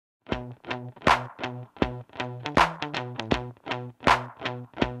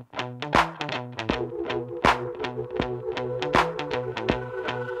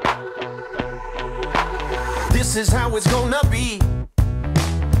This is how it's gonna be.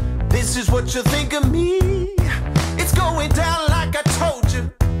 This is what you think of me. It's going down like I told you.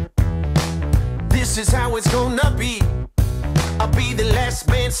 This is how it's gonna be. I'll be the last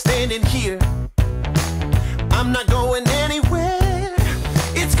man standing here. I'm not going anywhere.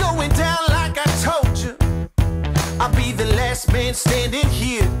 It's going down like I told you. I'll be the last man standing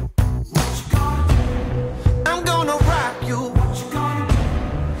here. What you gonna do? I'm gonna rock you. What you gonna do?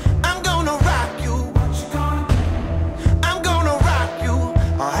 I'm gonna rock you. What you gonna do? I'm gonna rock you.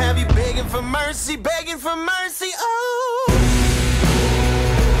 I'll have you begging for mercy, begging for mercy. Oh,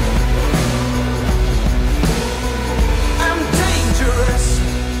 I'm dangerous.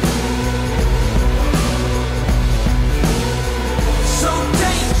 So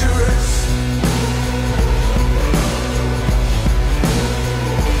dangerous.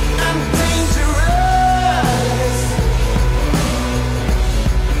 I'm dangerous.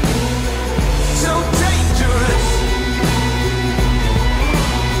 So dangerous.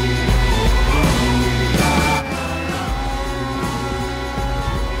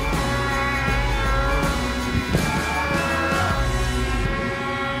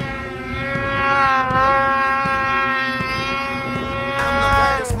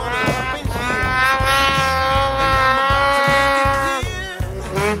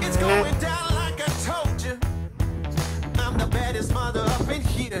 It's going down like I told you. I'm the baddest mother up in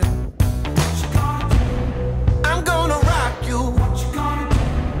here. What you gonna do? I'm gonna rock you. What you gonna do?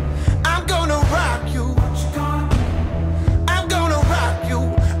 I'm gonna rock you. What you gonna do? I'm gonna rock you.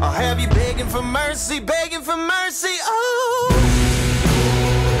 I'll have you begging for mercy, begging for mercy. Oh,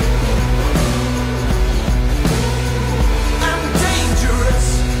 I'm dangerous.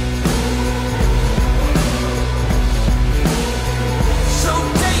 So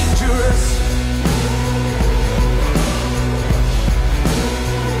dangerous.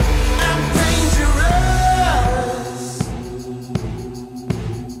 I'm dangerous.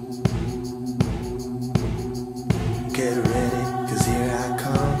 Get ready, 'cause here I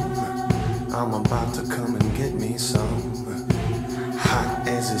come. I'm about to come and get me some. Hot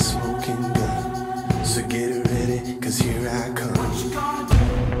as a smoking gun. So get ready, 'cause here I come.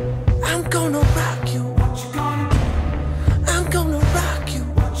 I'm gonna rock you.